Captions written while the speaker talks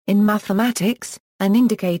In mathematics, an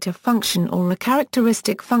indicator function or a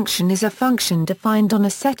characteristic function is a function defined on a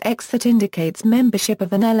set X that indicates membership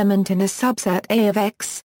of an element in a subset A of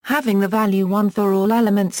X, having the value 1 for all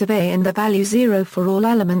elements of A and the value 0 for all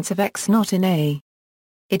elements of X not in A.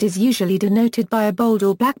 It is usually denoted by a bold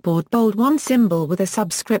or blackboard bold 1 symbol with a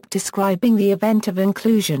subscript describing the event of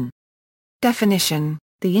inclusion. Definition: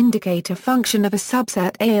 the indicator function of a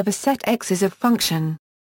subset A of a set X is a function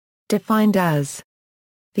defined as.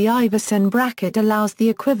 The Iverson bracket allows the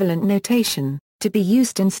equivalent notation to be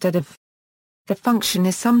used instead of. The function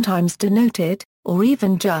is sometimes denoted, or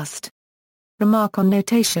even just. Remark on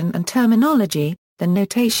notation and terminology: the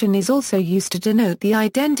notation is also used to denote the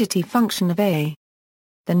identity function of A.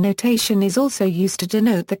 The notation is also used to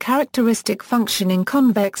denote the characteristic function in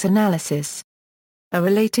convex analysis. A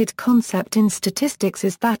related concept in statistics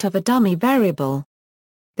is that of a dummy variable.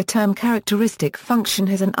 The term characteristic function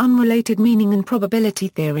has an unrelated meaning in probability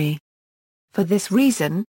theory. For this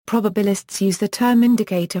reason, probabilists use the term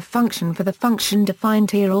indicator function for the function defined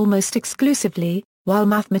here almost exclusively, while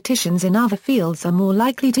mathematicians in other fields are more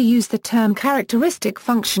likely to use the term characteristic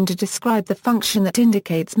function to describe the function that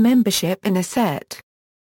indicates membership in a set.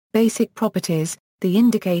 Basic properties: the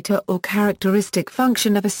indicator or characteristic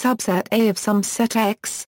function of a subset A of some set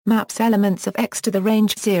X, maps elements of X to the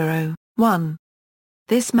range 0, 1.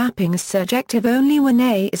 This mapping is surjective only when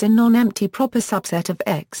A is a non-empty proper subset of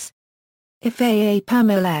X. If A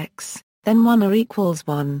permil X, then 1 or equals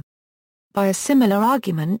 1. By a similar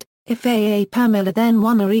argument, if A permil then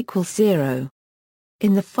 1 or equals 0.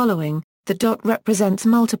 In the following, the dot represents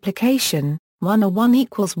multiplication, 1 or 1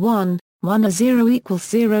 equals 1, 1 or 0 equals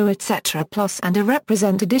 0 etc. plus and a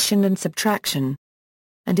represent addition and subtraction.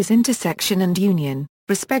 And is intersection and union,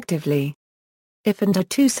 respectively. If and are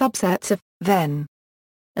two subsets of, then.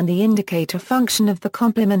 And the indicator function of the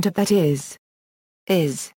complement of that is.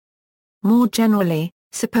 More generally,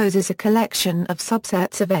 supposes a collection of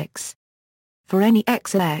subsets of X. For any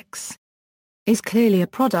X is clearly a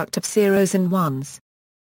product of zeros and ones.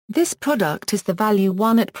 This product is the value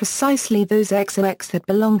 1 at precisely those X or X that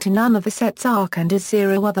belong to none of the sets arc and is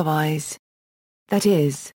 0 otherwise. That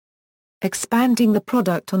is, expanding the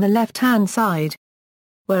product on the left-hand side,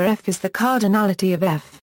 where F is the cardinality of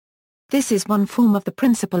F. This is one form of the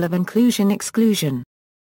principle of inclusion-exclusion.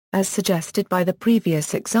 As suggested by the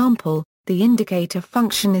previous example, the indicator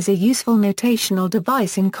function is a useful notational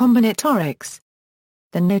device in combinatorics.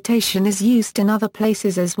 The notation is used in other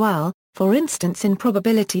places as well. For instance in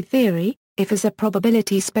probability theory, if is a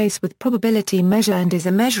probability space with probability measure and is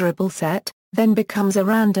a measurable set, then becomes a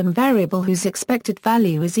random variable whose expected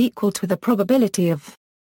value is equal to the probability of.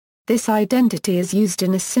 This identity is used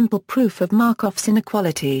in a simple proof of Markov's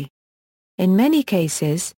inequality. In many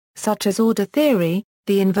cases, such as order theory,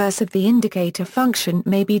 the inverse of the indicator function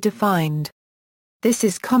may be defined. This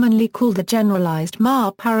is commonly called the generalized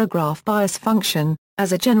Marr paragraph bias function,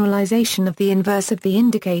 as a generalization of the inverse of the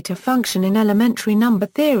indicator function in elementary number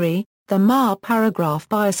theory, the Marr paragraph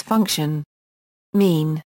bias function.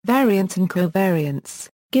 Mean, variance and covariance,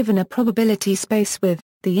 given a probability space with,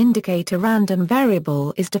 the indicator random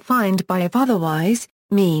variable is defined by if otherwise,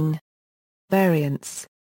 mean, variance,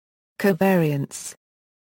 covariance.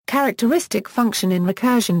 Characteristic function in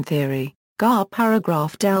recursion theory, Gar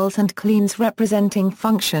paragraph Dells and Kleen's representing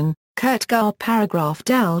function. Kurt Gar paragraph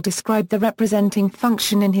Dell described the representing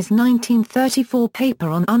function in his 1934 paper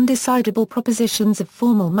on undecidable propositions of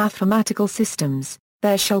formal mathematical systems.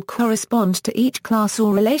 There shall correspond to each class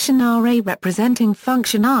or relation R a representing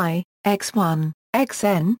function I, x1,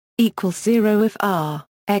 xn, equals 0 if R,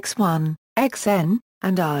 x1, xn,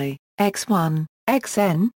 and I, x1,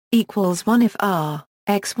 xn, equals 1 if R,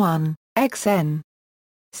 x1, xn.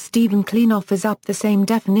 Stephen Kleen offers up the same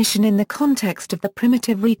definition in the context of the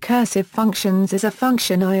primitive recursive functions as a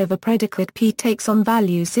function I of a predicate P takes on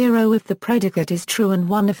value 0 if the predicate is true and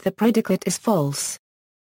 1 if the predicate is false.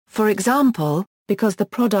 For example, because the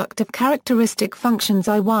product of characteristic functions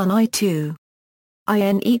I1 I2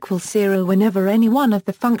 in equals 0 whenever any one of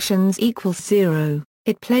the functions equals 0,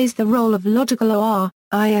 it plays the role of logical OR,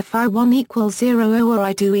 if I1 equals 0 or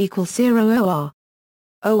I2 equals 0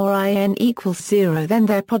 or in equals 0 then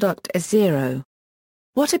their product is 0.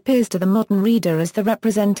 What appears to the modern reader as the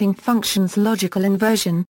representing function's logical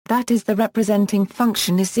inversion, that is the representing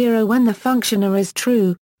function is 0 when the functioner is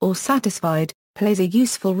true, or satisfied, plays a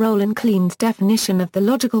useful role in Kleen's definition of the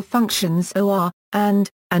logical functions OR,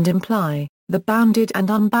 and imply, the bounded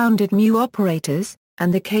and unbounded mu operators,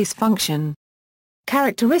 and the case function.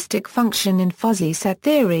 Characteristic function in fuzzy set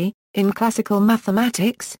theory, in classical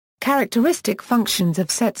mathematics, characteristic functions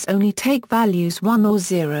of sets only take values 1 or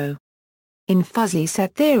 0. In fuzzy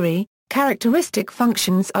set theory, characteristic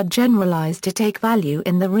functions are generalized to take value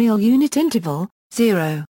in the real unit interval,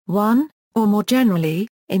 0, 1, or more generally,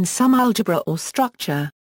 in some algebra or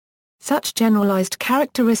structure. Such generalized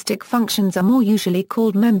characteristic functions are more usually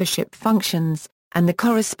called membership functions, and the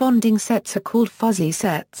corresponding sets are called fuzzy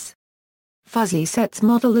sets. Fuzzy sets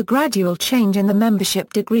model the gradual change in the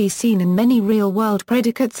membership degree seen in many real-world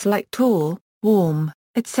predicates like tall, warm,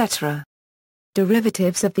 etc.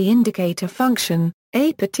 Derivatives of the indicator function.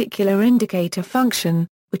 A particular indicator function,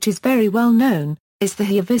 which is very well known, is the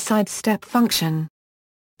Heaviside step function.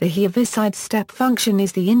 The Heaviside step function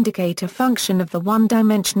is the indicator function of the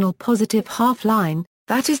one-dimensional positive half-line,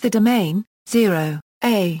 that is the domain, 0,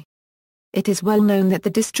 A. It is well known that the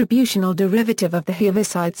distributional derivative of the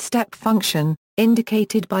Heaviside step function,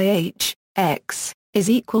 indicated by h, x, is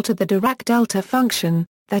equal to the Dirac delta function,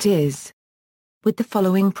 that is, with the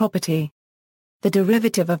following property. The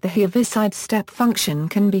derivative of the Heaviside step function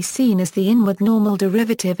can be seen as the inward normal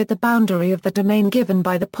derivative at the boundary of the domain given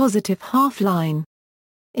by the positive half-line.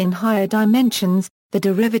 In higher dimensions, the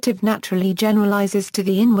derivative naturally generalizes to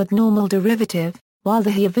the inward normal derivative, while the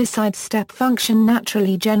Heaviside step function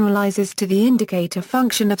naturally generalizes to the indicator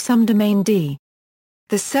function of some domain D.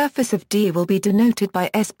 The surface of D will be denoted by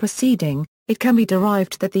S preceding. It can be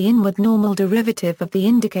derived that the inward normal derivative of the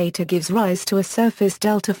indicator gives rise to a surface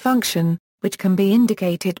delta function, which can be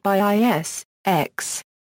indicated by is, x,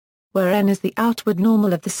 where n is the outward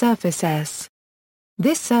normal of the surface S.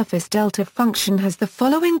 This surface delta function has the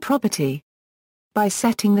following property. By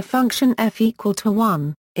setting the function f equal to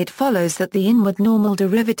 1, it follows that the inward normal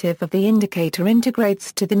derivative of the indicator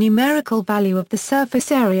integrates to the numerical value of the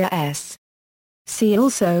surface area S. See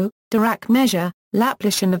also, Dirac measure,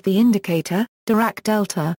 Laplacian of the indicator, Dirac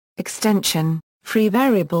delta, extension, free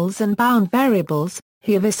variables and bound variables,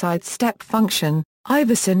 Heaviside step function,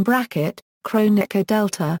 Iverson bracket, Kronecker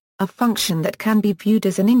delta, a function that can be viewed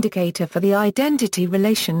as an indicator for the identity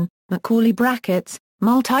relation, Macaulay brackets,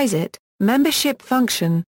 multiset, membership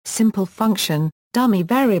function, simple function, dummy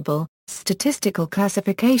variable, statistical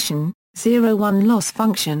classification, 0-1 loss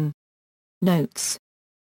function. Notes.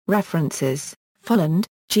 References, Folland,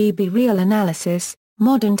 G.B. Real Analysis,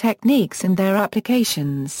 Modern Techniques and Their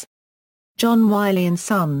Applications. John Wiley &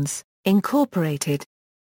 Sons, Incorporated.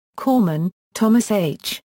 Corman, Thomas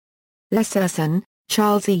H. Lesserson,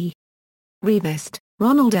 Charles E. Revest,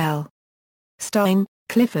 Ronald L. Stein,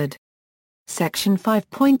 Clifford. Section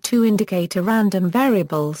 5.2 Indicator Random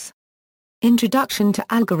Variables. Introduction to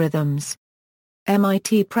Algorithms.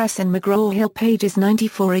 MIT Press and McGraw-Hill pages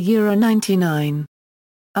 94-99.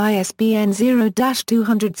 ISBN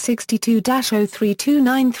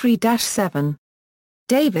 0-262-03293-7.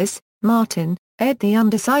 Davis, Martin, ed. The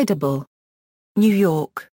Undecidable. New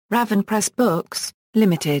York, Raven Press Books,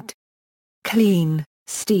 Limited. Kleen,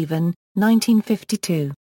 Stephen,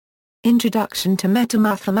 1952. Introduction to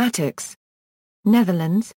Metamathematics.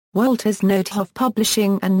 Netherlands, Wolters Noothoff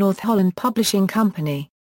Publishing and North Holland Publishing Company.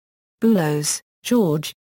 Boulos,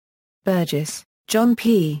 George. Burgess, John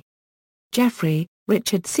P. Jeffrey,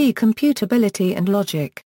 Richard C. Computability and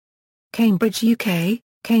Logic. Cambridge, UK,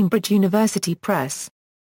 Cambridge University Press.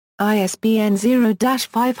 ISBN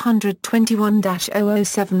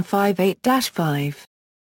 0-521-00758-5.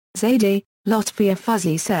 Zadie, Latvia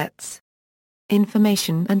Fuzzy Sets.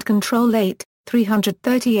 Information and Control 8,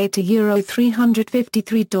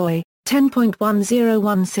 338 doi,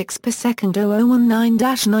 10.1016 per second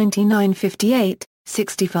 0019-9958,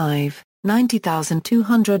 65,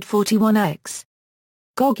 90241x.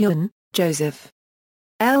 Goguen, Joseph.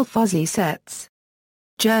 L. Fuzzy Sets.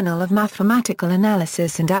 Journal of Mathematical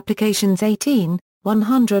Analysis and Applications 18,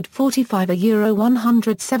 145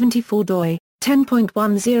 174 doi,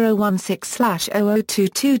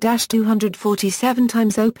 10.1016/0022-247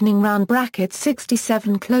 times opening round bracket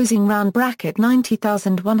 67 closing round bracket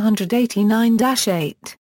 90189-8.